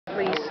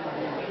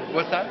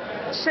What's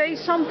that? Say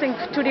something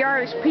to the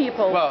Irish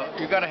people. Well,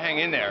 you got to hang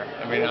in there.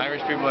 I mean,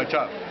 Irish people are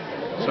tough.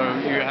 So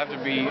you have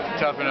to be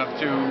tough enough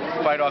to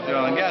fight off the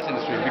oil and gas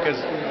industry because,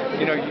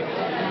 you know,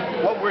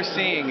 what we're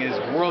seeing is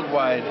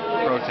worldwide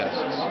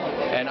protests.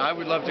 And I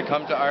would love to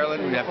come to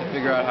Ireland. We'd have to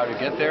figure out how to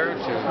get there,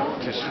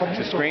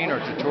 to screen or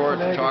to tour,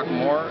 to talk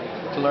more,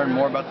 to learn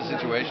more about the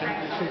situation.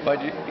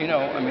 But, you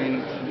know, I mean,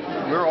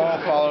 we're all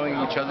following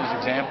each other's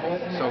example.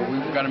 So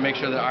we've got to make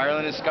sure that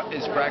Ireland is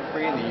frack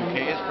free, the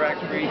UK is frack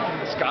free,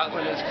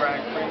 Scotland is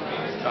frack free.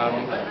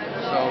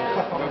 So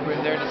we're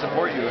there to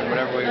support you in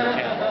whatever way we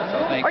can.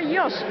 So thank you.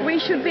 Yes, we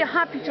should be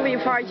happy to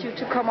invite you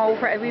to come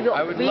over, and we will.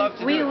 I would love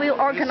to we will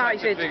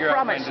organize it.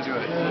 Promise.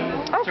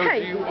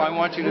 Okay. So I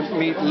want you to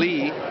meet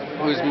Lee,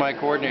 who's my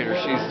coordinator.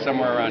 She's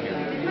somewhere around here.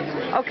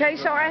 Okay,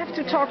 so I have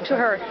to talk to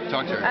her.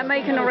 Talk to her. And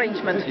make an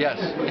arrangement. Yes,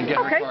 and get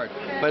her card.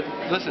 But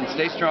listen,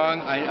 stay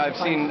strong. I've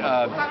seen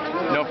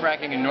no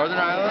fracking in Northern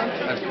Ireland.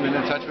 I've been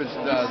in touch with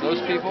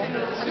those people.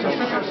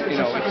 So, you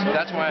know,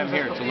 that's why I'm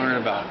here, to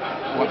learn about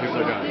what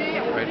people are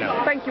doing right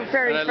now. Thank you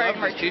very, very much. much.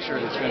 I love this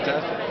T-shirt. It's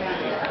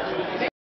fantastic.